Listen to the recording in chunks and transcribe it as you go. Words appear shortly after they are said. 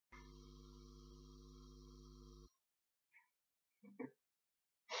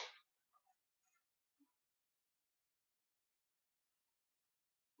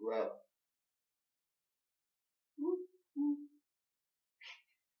ăla.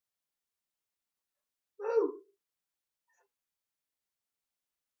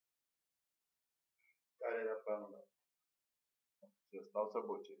 Care era planul meu? Să stau să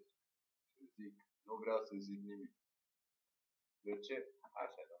bocez. Să zic, nu vreau să zic nimic. De ce?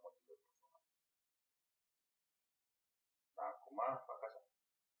 Așa e de motive personale. Dar acum fac așa.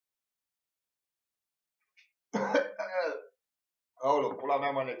 Aoleu, pula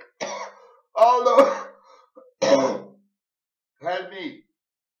mea mă nec. Aoleu! Help me!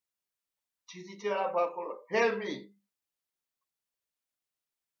 Ce zice ăla pe acolo? Help me!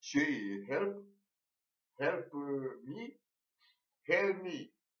 Ce e? Help? Help me? Help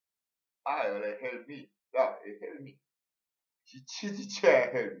me! Aia, ăla e help me. Da, e help me. Și ce zice aia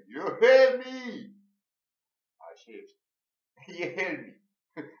help me? You help me! Așa ești. E help me.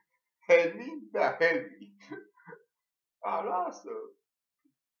 Help me? Da, help me. A, lasă.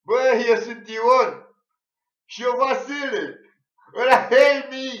 Bă, eu sunt Ion. Și eu Vasile. Ăla help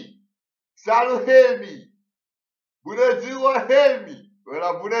me. Salut help me. Bună ziua help me.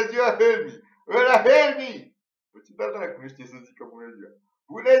 Ăla bună ziua help me. Ăla help me. Bă, ce dată nu știe să zică bună ziua.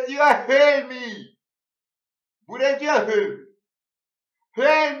 Bună ziua help me. Bună ziua help me.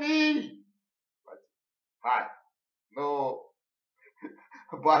 Help me. Hai. Nu.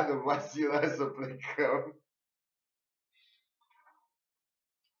 Bagă Vasile să plecăm.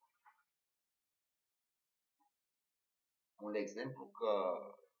 Un exemplu că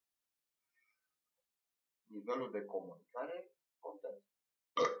nivelul de comunicare contează.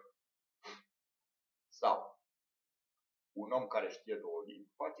 Sau un om care știe două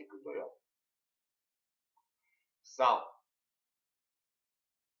limbi face cât doi ani. Sau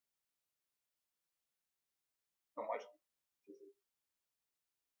nu mai știu ce să zic.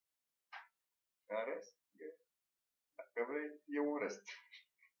 În rest, dacă vrei, e un rest.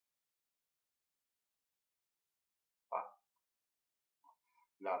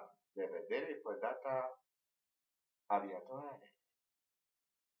 La revedere pe data aviatoare.